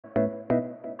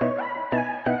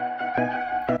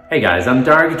Hey guys, I'm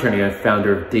Dario Guternio,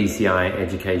 founder of DCI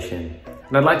Education,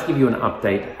 and I'd like to give you an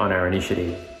update on our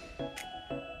initiative.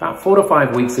 About 4 to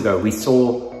 5 weeks ago, we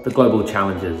saw the global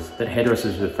challenges that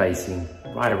hairdressers were facing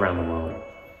right around the world.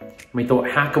 And we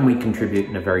thought, how can we contribute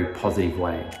in a very positive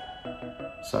way?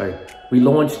 So we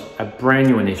launched a brand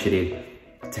new initiative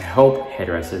to help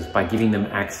hairdressers by giving them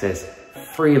access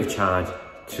free of charge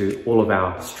to all of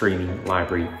our streaming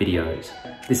library videos.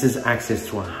 This is access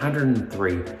to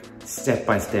 103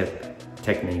 step-by-step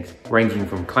techniques ranging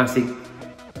from classic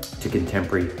to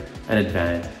contemporary and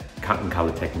advanced cut and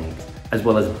color techniques, as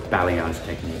well as balayage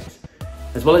techniques,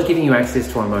 as well as giving you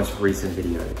access to our most recent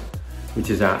videos, which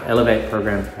is our Elevate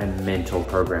program and Mentor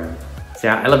program. So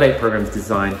our Elevate program is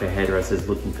designed for hairdressers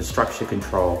looking for structure,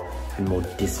 control, and more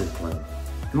discipline,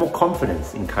 and more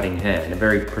confidence in cutting hair in a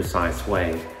very precise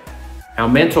way. Our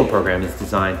Mentor program is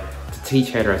designed to teach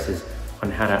hairdressers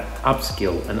on how to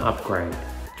upskill and upgrade,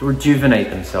 to rejuvenate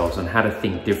themselves on how to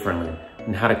think differently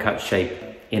and how to cut shape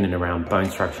in and around bone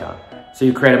structure, so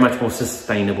you create a much more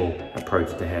sustainable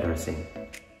approach to hairdressing.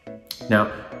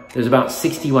 Now, there's about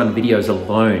 61 videos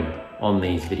alone on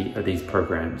these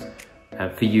programs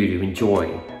for you to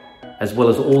enjoy, as well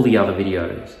as all the other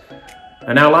videos.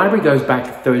 And our library goes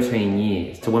back 13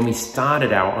 years to when we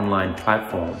started our online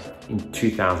platform in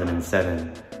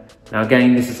 2007. Now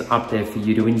again, this is up there for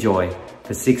you to enjoy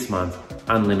for 6 months,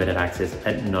 unlimited access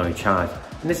at no charge.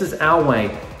 And this is our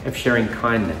way of sharing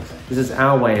kindness. This is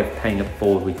our way of paying it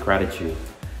forward with gratitude.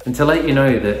 And to let you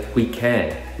know that we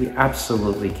care, we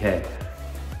absolutely care.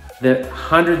 The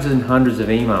hundreds and hundreds of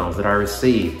emails that I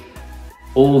receive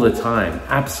all the time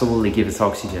absolutely give us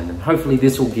oxygen. And hopefully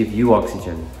this will give you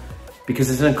oxygen, because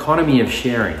it's an economy of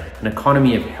sharing, an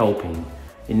economy of helping,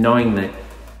 in knowing that,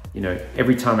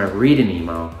 every time I read an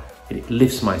email, it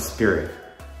lifts my spirit.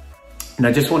 And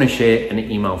I just want to share an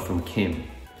email from Kim.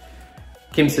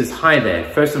 Kim says, "Hi there.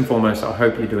 First and foremost, I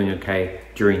hope you're doing okay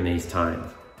during these times.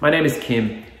 My name is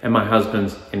Kim and my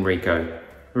husband's Enrico.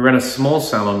 We run a small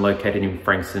salon located in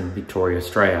Frankston, Victoria,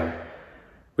 Australia.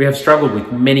 We have struggled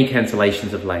with many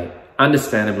cancellations of late,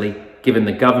 understandably, given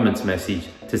the government's message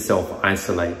to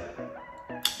self-isolate.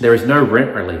 There is no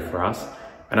rent relief for us,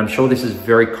 and I'm sure this is a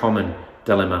very common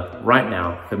dilemma right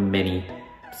now for many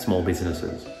small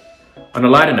businesses. On a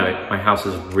lighter note, my house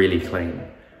is really clean,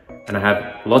 and I have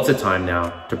lots of time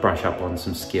now to brush up on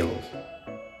some skills.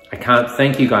 I can't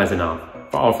thank you guys enough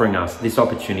for offering us this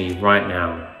opportunity right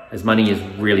now, as money is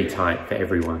really tight for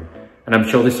everyone, and I'm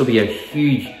sure this will be a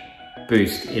huge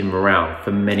boost in morale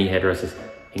for many hairdressers,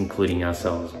 including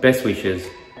ourselves. Best wishes,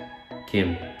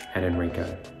 Kim and Enrico."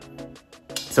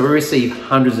 So we receive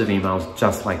hundreds of emails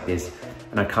just like this,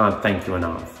 and I can't thank you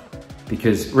enough,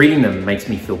 because reading them makes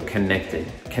me feel connected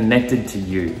to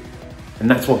you. And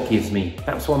that's what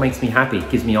makes me happy. It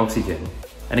gives me oxygen,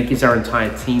 and it gives our entire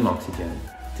team oxygen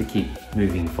to keep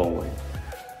moving forward.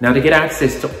 Now, to get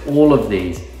access to all of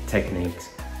these techniques,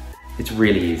 it's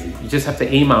really easy. You just have to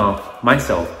email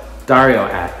myself, Dario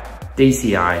at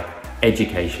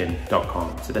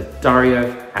DCIeducation.com. So that's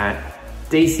Dario at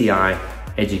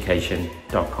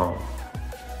DCIeducation.com.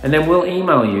 And then we'll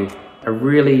email you a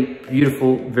really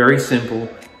beautiful, very simple,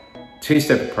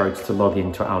 2-step approach to log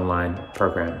into our online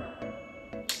program.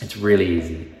 It's really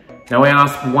easy. Now I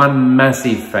ask one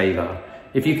massive favor.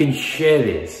 If you can share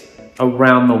this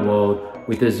around the world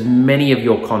with as many of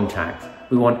your contacts,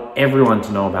 we want everyone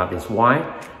to know about this. Why?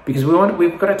 Because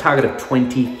we've got a target of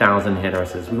 20,000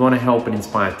 hairdressers. We want to help and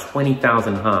inspire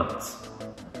 20,000 hearts.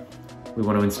 We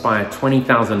want to inspire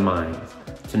 20,000 minds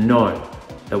to know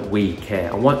that we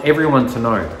care. I want everyone to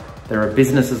know there are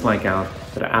businesses like ours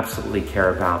that absolutely care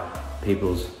about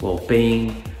people's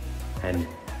well-being, and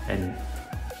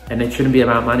it shouldn't be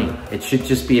about money. It should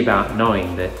just be about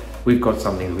knowing that we've got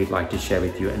something that we'd like to share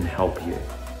with you and help you.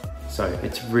 So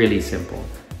it's really simple.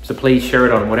 So please share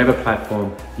it on whatever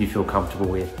platform you feel comfortable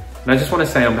with. And I just want to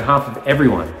say, on behalf of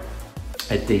everyone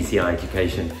at DCI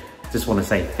Education, just want to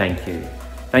say thank you.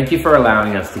 Thank you for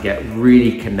allowing us to get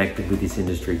really connected with this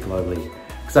industry globally,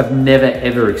 because I've never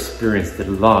ever experienced the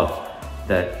love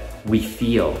that we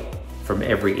feel from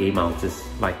every email, just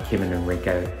like Kim and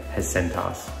Enrico has sent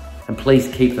us. And please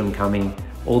keep them coming,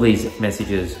 all these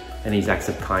messages and these acts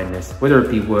of kindness, whether it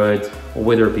be words or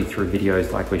whether it be through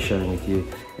videos like we're sharing with you.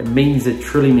 It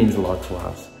truly means a lot to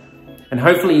us. And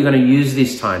hopefully you're going to use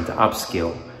this time to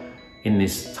upskill in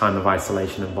this time of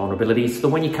isolation and vulnerability, so that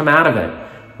when you come out of it,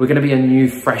 we're going to be a new,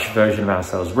 fresh version of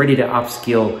ourselves, ready to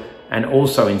upskill and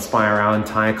also inspire our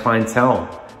entire clientele,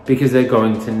 because they're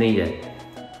going to need it.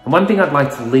 And one thing I'd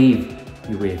like to leave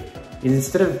you with is,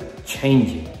 instead of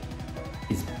changing,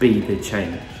 is be the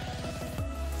change.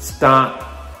 Start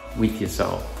with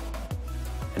yourself.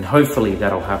 And hopefully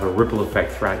that'll have a ripple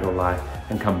effect throughout your life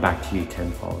and come back to you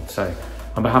tenfold. So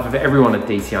on behalf of everyone at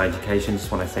DCI Education,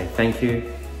 just want to say thank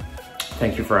you.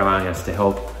 Thank you for allowing us to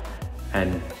help.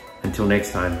 And until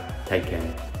next time, take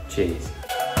care. Cheers.